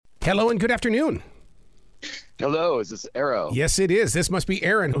Hello and good afternoon. Hello, is this Arrow? Yes, it is. This must be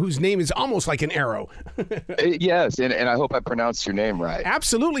Aaron, whose name is almost like an arrow. Yes, and I hope I pronounced your name right.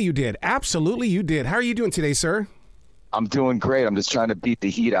 Absolutely you did. Absolutely you did. How are you doing today, sir? I'm doing great. I'm just trying to beat the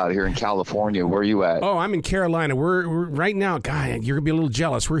heat out here in California. Where are you at? Oh, I'm in Carolina. We're right now, God, you're going to be a little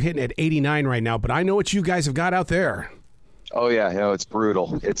jealous. We're hitting at 89 right now, but I know what you guys have got out there. Oh, yeah, it's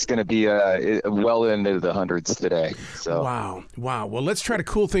brutal. It's going to be well into the hundreds today. So. Wow. Well, let's try to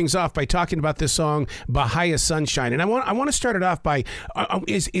cool things off by talking about this song, Bahia Sunshine. And I want to start it off by,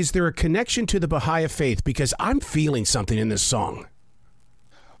 is there a connection to the Bahia faith? Because I'm feeling something in this song.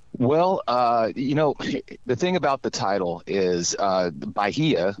 Well, the thing about the title is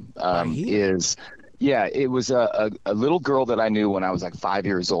Bahia is... Yeah, it was a little girl that I knew when I was like 5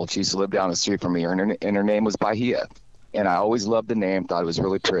 years old. She used to live down the street from me, and her name was Bahia. And I always loved the name, thought it was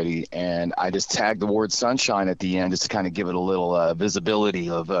really pretty. And I just tagged the word sunshine at the end just to kind of give it a little visibility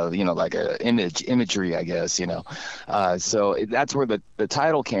of, like a imagery, I guess, So that's where the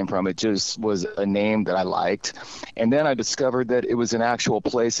title came from. It just was a name that I liked. And then I discovered that it was an actual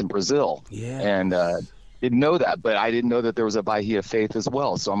place in Brazil. Yeah. And didn't know that, but I didn't know that there was a Bahia faith as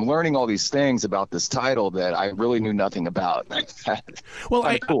well. So I'm learning all these things about this title that I really knew nothing about.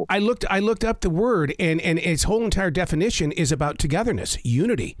 Well, cool. I looked up the word, and its whole entire definition is about togetherness,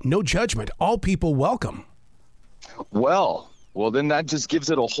 unity, no judgment, all people welcome. Well, then that just gives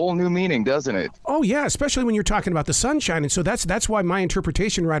it a whole new meaning, doesn't it? Oh, yeah, especially when you're talking about the sunshine. And so that's why my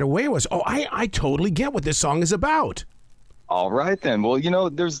interpretation right away was, I totally get what this song is about. All right, then. Well,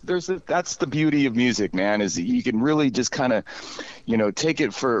 that's the beauty of music, man, is you can really just kind of, take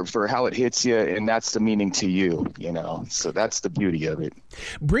it for how it hits you, and that's the meaning to you, So that's the beauty of it.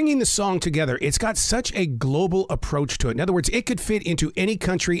 Bringing the song together, it's got such a global approach to it. In other words, it could fit into any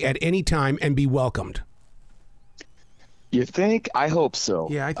country at any time and be welcomed. You think? I hope so.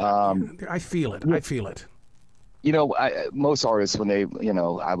 Yeah, I feel it. I feel it. Most artists, when they,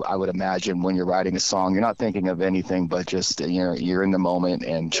 I would imagine when you're writing a song, you're not thinking of anything but just, you're in the moment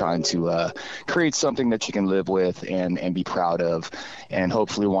and trying to create something that you can live with and be proud of and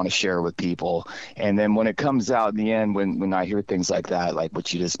hopefully want to share with people. And then when it comes out in the end, when I hear things like that, like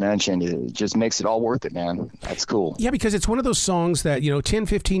what you just mentioned, it just makes it all worth it, man. That's cool. Yeah, because it's one of those songs that, 10,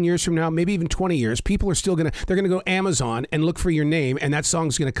 15 years from now, maybe even 20 years, people are still they're going to go Amazon and look for your name, and that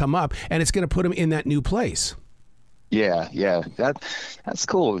song's going to come up, and it's going to put them in that new place. Yeah, that's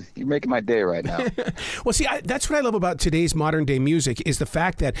cool. You're making my day right now. Well, see, that's what I love about today's modern day music is the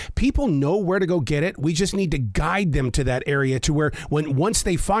fact that people know where to go get it. We just need to guide them to that area to where once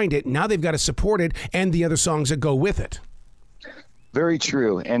they find it, now they've got to support it and the other songs that go with it. Very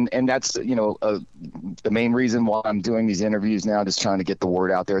true. And that's, the main reason why I'm doing these interviews now, just trying to get the word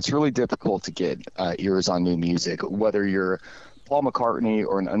out there. It's really difficult to get ears on new music, whether you're Paul McCartney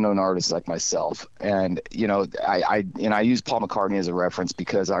or an unknown artist like myself. And, I use Paul McCartney as a reference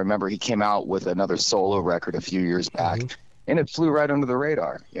because I remember he came out with another solo record a few years back. Mm-hmm. And it flew right under the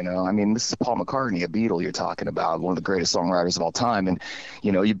radar. This is Paul McCartney, a Beatle you're talking about, one of the greatest songwriters of all time. And,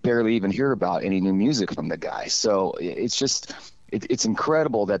 you barely even hear about any new music from the guy. So it's just... It's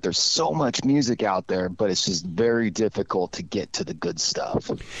incredible that there's so much music out there, but it's just very difficult to get to the good stuff.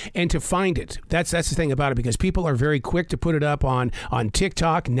 And to find it. That's the thing about it, because people are very quick to put it up on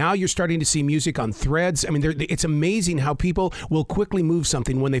TikTok. Now you're starting to see music on Threads. I mean, it's amazing how people will quickly move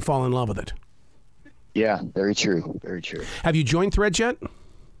something when they fall in love with it. Yeah, very true. Very true. Have you joined Threads yet?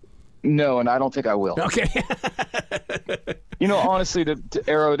 No, and I don't think I will. Okay. Honestly, to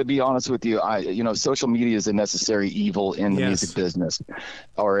Arrow, to be honest with you, social media is a necessary evil in the music business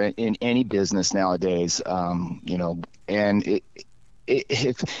or in any business nowadays. And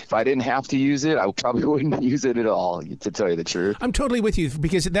if I didn't have to use it, I probably wouldn't use it at all, to tell you the truth. I'm totally with you,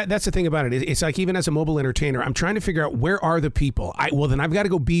 because that's the thing about it. It's like, even as a mobile entertainer, I'm trying to figure out where are the people. Then I've got to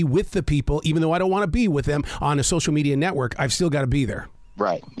go be with the people, even though I don't want to be with them on a social media network. I've still got to be there.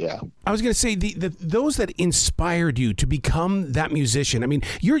 Right. Yeah. I was going to say those that inspired you to become that musician. I mean,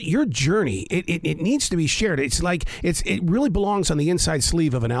 your journey, it needs to be shared. It's like it really belongs on the inside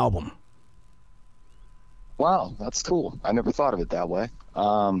sleeve of an album. Wow, that's cool. I never thought of it that way.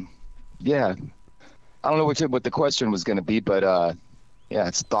 Yeah. I don't know what the question was going to be, but yeah,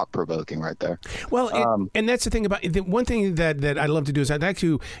 it's thought-provoking right there. Well, and that's the thing about the one thing that I love to do is I'd like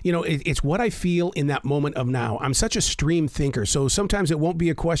to, it's what I feel in that moment of now. I'm such a stream thinker, so sometimes it won't be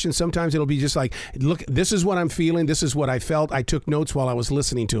a question. Sometimes it'll be just like, look, this is what I'm feeling. This is what I felt. I took notes while I was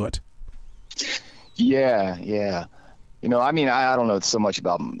listening to it. Yeah. I mean, I don't know so much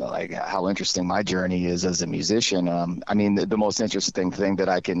about like how interesting my journey is as a musician. I mean, the most interesting thing that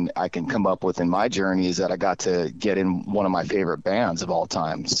I can come up with in my journey is that I got to get in one of my favorite bands of all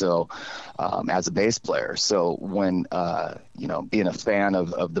time. So, as a bass player. So when being a fan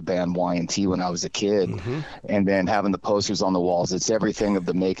of the band Y&T when I was a kid, and then having the posters on the walls, it's everything of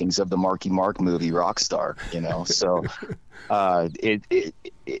the makings of the Marky Mark movie Rockstar. So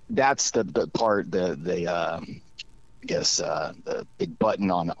that's the part the big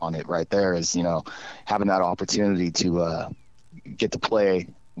button on it right there is, having that opportunity to get to play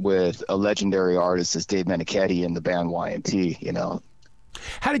with a legendary artist as Dave Meniketti in the band Y&T.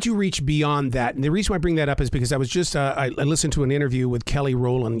 How did you reach beyond that? And the reason why I bring that up is because I was just I listened to an interview with Kelly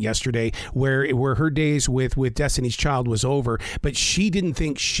Rowland yesterday where her days with Destiny's Child was over, but she didn't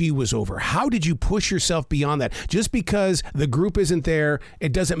think she was over. How did you push yourself beyond that? Just because the group isn't there,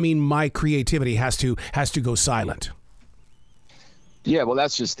 it doesn't mean my creativity has to go silent. Yeah, well,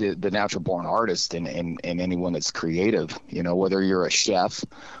 that's just the natural born artist and anyone that's creative, whether you're a chef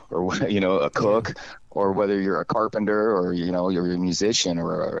or, a cook, or whether you're a carpenter or, you're a musician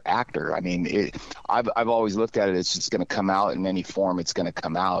or an actor. I mean, I've always looked at it, it's just going to come out in any form it's going to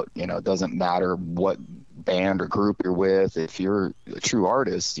come out. It doesn't matter what band or group you're with. If you're a true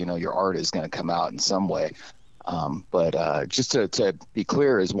artist, your art is going to come out in some way. But just to be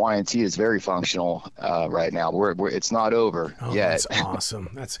clear, is Y&T is very functional right now. It's not over yet. That's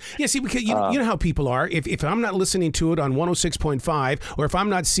awesome. See, because you know how people are. If I'm not listening to it on 106.5, or if I'm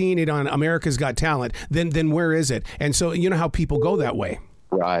not seeing it on America's Got Talent, then where is it? And so you know how people go that way.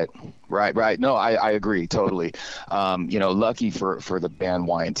 Right. No, I agree totally. Lucky for the band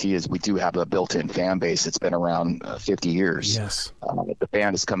Y&T is we do have a built-in fan base. It's been around 50 years. Yes. The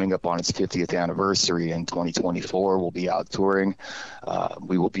band is coming up on its 50th anniversary in 2024. We'll be out touring.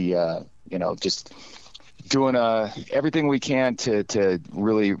 We will be, just doing everything we can to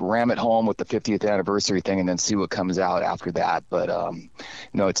really ram it home with the 50th anniversary thing, and then see what comes out after that. But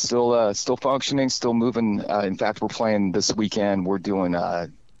it's still functioning, still moving. In fact, we're playing this weekend. We're doing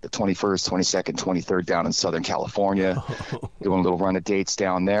the 21st, 22nd, 23rd down in Southern California, doing a little run of dates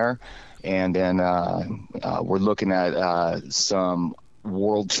down there, and then we're looking at some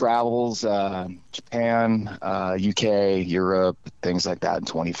world travels, Japan, UK, Europe, things like that in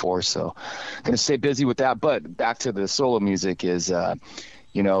 24. So going to stay busy with that. But back to the solo music is,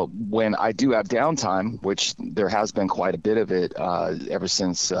 when I do have downtime, which there has been quite a bit of it ever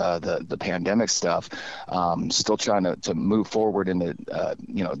since the pandemic stuff, still trying to move forward into,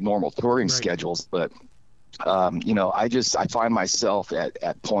 normal touring schedules. But, I find myself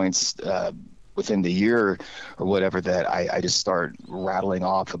at points within the year or whatever that I just start rattling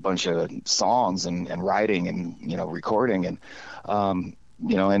off a bunch of songs and writing and, recording. And,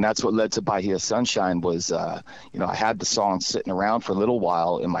 and that's what led to Bahia Sunshine was, I had the song sitting around for a little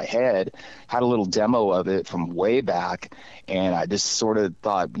while in my head, had a little demo of it from way back. And I just sort of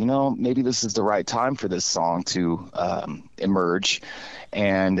thought, maybe this is the right time for this song to emerge.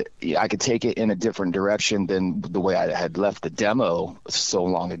 And I could take it in a different direction than the way I had left the demo so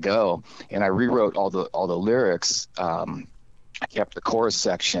long ago. And I rewrote all the lyrics. I kept the chorus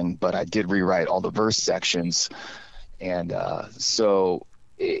section, but I did rewrite all the verse sections. And so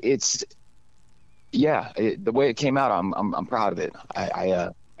the way it came out, I'm proud of it.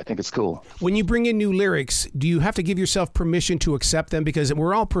 I think it's cool. When you bring in new lyrics, do you have to give yourself permission to accept them? Because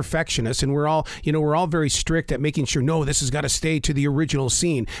we're all perfectionists and we're all very strict at making sure, no, this has got to stay to the original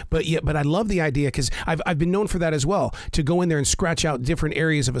scene. But I love the idea because I've been known for that as well, to go in there and scratch out different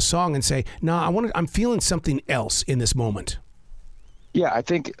areas of a song and say, no, I'm feeling something else in this moment. Yeah, I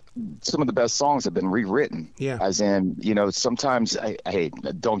think some of the best songs have been rewritten. Yeah. As in, sometimes, hey,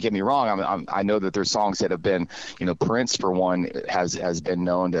 don't get me wrong. I know that there's songs that have been, Prince, for one, has been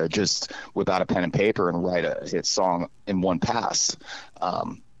known to just without a pen and paper and write a hit song in one pass.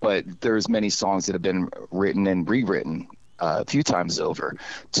 But there's many songs that have been written and rewritten a few times over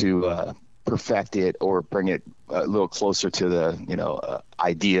to perfect it or bring it a little closer to the,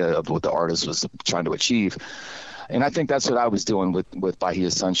 idea of what the artist was trying to achieve. And I think that's what I was doing with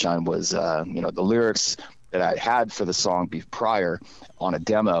Bahia Sunshine was, the lyrics that I had for the song prior on a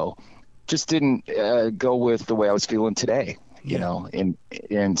demo just didn't go with the way I was feeling today,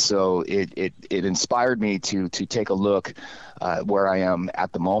 and so it inspired me to take a look where I am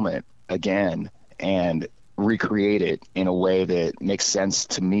at the moment again and recreate it in a way that makes sense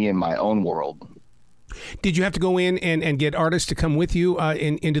to me in my own world. Did you have to go in and get artists to come with you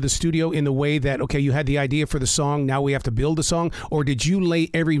into the studio in the way that, okay, you had the idea for the song, now we have to build a song? Or did you lay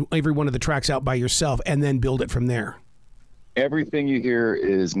every one of the tracks out by yourself and then build it from there? Everything you hear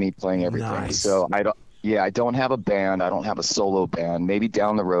is me playing everything. Nice. So Yeah, I don't have a band. I don't have a solo band. Maybe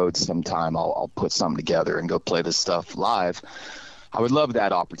down the road sometime I'll put something together and go play this stuff live. I would love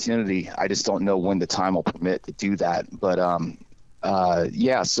that opportunity. I just don't know when the time will permit to do that. But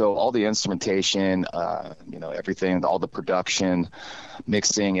yeah, so all the instrumentation, everything, all the production,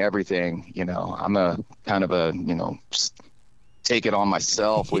 mixing, everything, I'm a kind of a, take it on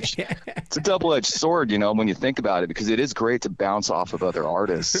myself, which it's a double-edged sword, when you think about it, because it is great to bounce off of other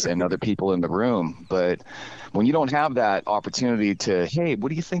artists and other people in the room. But when you don't have that opportunity to, hey, what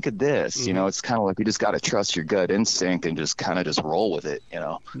do you think of this? It's kind of like you just got to trust your gut instinct and just kind of just roll with it,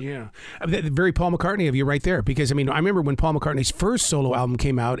 Yeah. Very Paul McCartney of you right there, because I remember when Paul McCartney's first solo album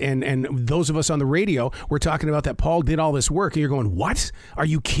came out, and those of us on the radio were talking about that Paul did all this work, and you're going, what? Are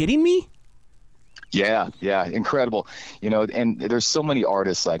you kidding me? Yeah, incredible. And there's so many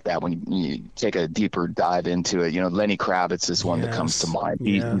artists like that when you take a deeper dive into it. Lenny Kravitz is one that comes to mind.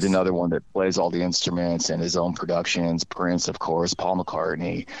 He's another one that plays all the instruments and his own productions. Prince, of course, Paul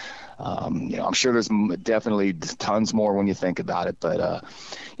McCartney. I'm sure there's definitely tons more when you think about it, but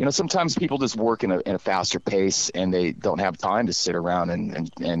sometimes people just work in a faster pace and they don't have time to sit around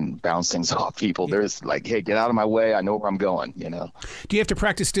and bounce things off people. There's like, hey, get out of my way. I know where I'm going. Do you have to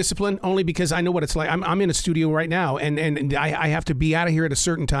practice discipline? Only because I know what it's like. I'm in a studio right now, and I have to be out of here at a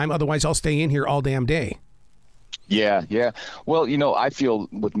certain time. Otherwise, I'll stay in here all damn day. Yeah. Well, I feel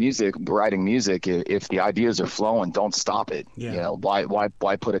with music, writing music, if the ideas are flowing, don't stop it. Yeah.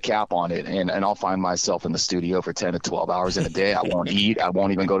 Why put a cap on it? And I'll find myself in the studio for 10 to 12 hours in a day. I won't eat. I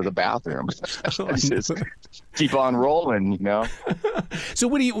won't even go to the bathroom. Just keep on rolling, So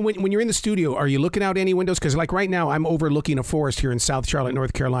what do you, when you're in the studio, are you looking out any windows? Because like right now, I'm overlooking a forest here in South Charlotte,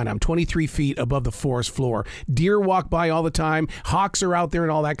 North Carolina. I'm 23 feet above the forest floor. Deer walk by all the time. Hawks are out there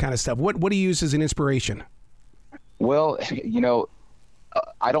and all that kind of stuff. What do you use as an inspiration? Well,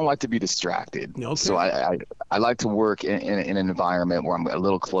 I don't like to be distracted. Okay. So I like to work in an environment where I'm a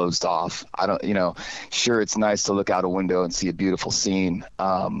little closed off. I don't, sure, it's nice to look out a window and see a beautiful scene.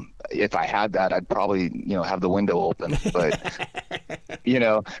 If I had that, I'd probably, have the window open, but,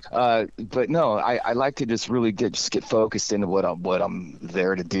 but no, I like to just really get focused into what I'm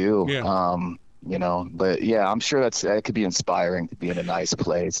there to do. Yeah. But yeah, I'm sure that could be inspiring to be in a nice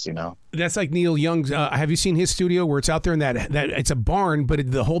place, That's like Neil Young's. Have you seen his studio where it's out there in that it's a barn,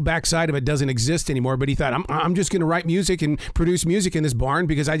 but the whole backside of it doesn't exist anymore? But he thought, I'm just going to write music and produce music in this barn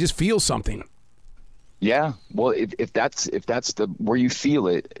because I just feel something. Yeah. Well, if that's where you feel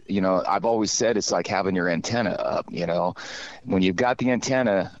it, I've always said it's like having your antenna up, when you've got the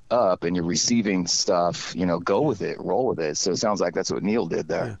antenna up and you're receiving stuff, go with it, roll with it. So it sounds like that's what Neil did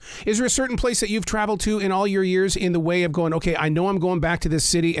there. Yeah. Is there a certain place that you've traveled to in all your years in the way of going, okay, I know I'm going back to this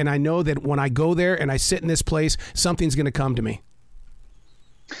city and I know that when I go there and I sit in this place, something's going to come to me?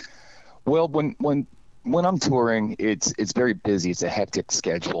 Well, when I'm touring, it's very busy. It's a hectic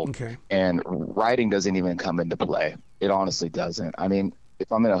schedule. Okay. And writing doesn't even come into play. It honestly doesn't. I mean,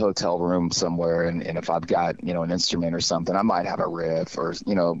 if I'm in a hotel room somewhere and if I've got, an instrument or something, I might have a riff or,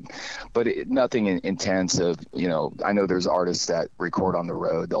 but nothing intensive. I know there's artists that record on the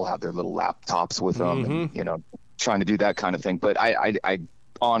road. They'll have their little laptops with them and, trying to do that kind of thing. But I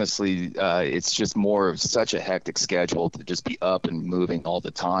honestly, it's just more of such a hectic schedule to just be up and moving all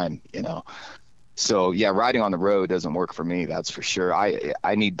the time, So yeah, riding on the road doesn't work for me. That's for sure.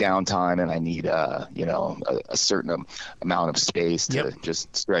 I need downtime and I need a certain amount of space to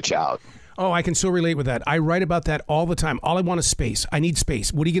just stretch out. Oh, I can so relate with that. I write about that all the time. All I want is space. I need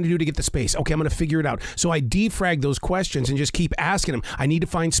space. What are you going to do to get the space? Okay, I'm going to figure it out. So I defrag those questions and just keep asking them. I need to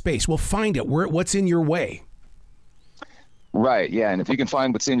find space. Well, find it. What's in your way? Right. Yeah. And if you can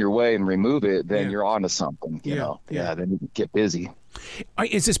find what's in your way and remove it, then you're on to something. Then you can get busy.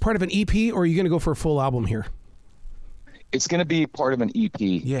 Is this part of an EP or are you going to go for a full album here? It's going to be part of an EP.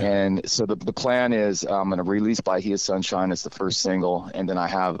 Yeah. And so the plan is I'm going to release Bahia Sunshine as the first single. And then I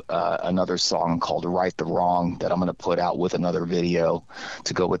have another song called Right the Wrong that I'm going to put out with another video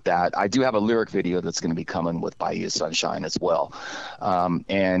to go with that. I do have a lyric video that's going to be coming with Bahia Sunshine as well.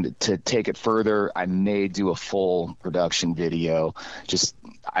 And to take it further, I may do a full production video.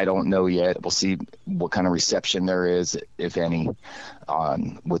 I don't know yet. We'll see what kind of reception there is, if any,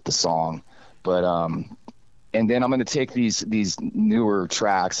 with the song. But and then I'm going to take these newer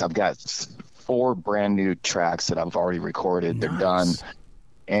tracks. I've got 4 brand new tracks that I've already recorded. Nice. They're done.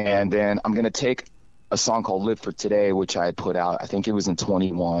 And then I'm going to take a song called Live for Today, which I had put out, I think it was in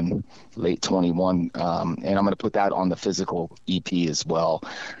late 21. And I'm going to put that on the physical EP as well.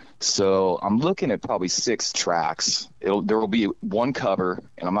 So I'm looking at probably 6 tracks. There will be one cover,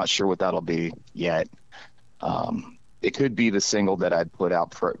 and I'm not sure what that'll be yet. it could be the single that I'd put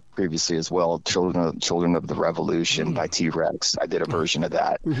out previously as well, Children of the Revolution by T-Rex. I did a version of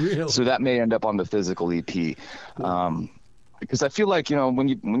that. Really? So that may end up on the physical EP. Because I feel like, when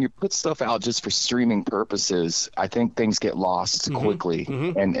you put stuff out just for streaming purposes, I think things get lost quickly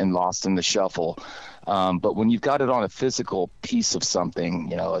and lost in the shuffle. But when you've got it on a physical piece of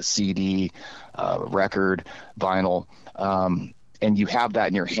something, a CD, record, vinyl, and you have that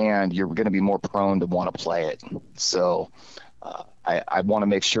in your hand, you're going to be more prone to want to play it. So I want to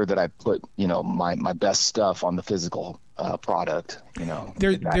make sure that I put, my best stuff on the physical product.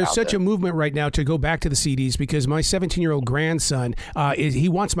 There's such a movement right now to go back to the CDs, because my 17-year-old grandson, he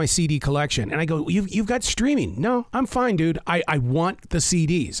wants my CD collection. And I go, you've got streaming. No, I'm fine, dude. I want the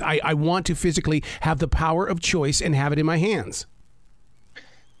CDs. I want to physically have the power of choice and have it in my hands.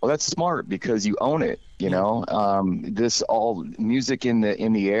 Well, that's smart, because you own it. This all music in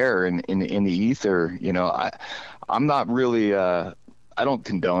the air and in the ether. I'm not really. I don't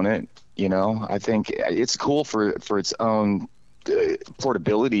condone it. I think it's cool for its own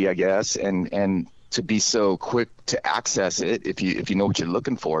portability, I guess, and to be so quick to access it if you know what you're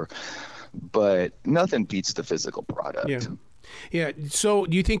looking for. But nothing beats the physical product. Yeah. Yeah. So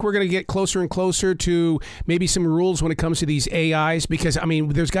do you think we're going to get closer and closer to maybe some rules when it comes to these AIs? Because,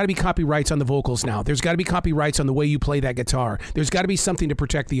 there's got to be copyrights on the vocals now. There's got to be copyrights on the way you play that guitar. There's got to be something to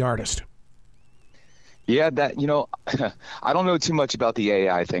protect the artist. Yeah, I don't know too much about the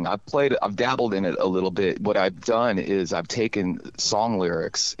AI thing. I've dabbled in it a little bit. What I've done is I've taken song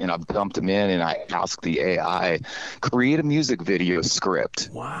lyrics and I've dumped them in, and I asked the AI, create a music video script.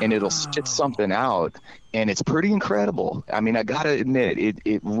 Wow. And it'll spit something out. And it's pretty incredible. I got to admit,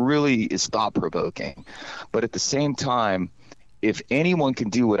 it really is thought provoking. But at the same time, if anyone can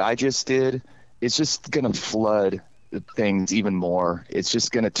do what I just did, it's just going to flood things even more. It's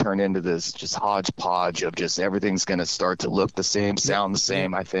just going to turn into this just hodgepodge of just everything's going to start to look the same, sound the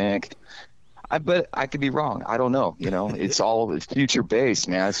same, I think. But I could be wrong. I don't know. It's all future based,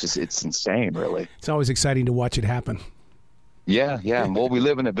 man. It's insane, really. It's always exciting to watch it happen. Yeah. Well, we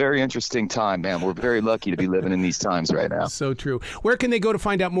live in a very interesting time, man. We're very lucky to be living in these times right now. So true. Where can they go to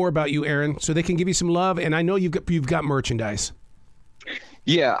find out more about you, Aaron, so they can give you some love? And I know you've got merchandise.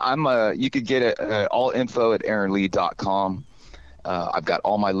 Yeah, you could get it all info at aaronleigh.com. I've got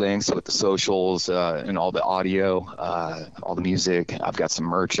all my links with the socials and all the audio, all the music. I've got some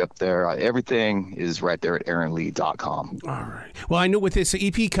merch up there. Everything is right there at aaronleigh.com. All right. Well, I know with this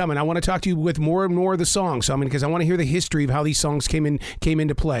EP coming, I want to talk to you with more and more of the songs. Because I want to hear the history of how these songs came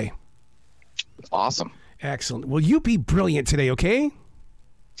into play. Awesome. Excellent. Well, you be brilliant today, okay?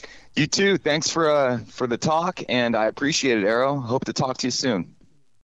 You too. Thanks for the talk, and I appreciate it, Arrow. Hope to talk to you soon.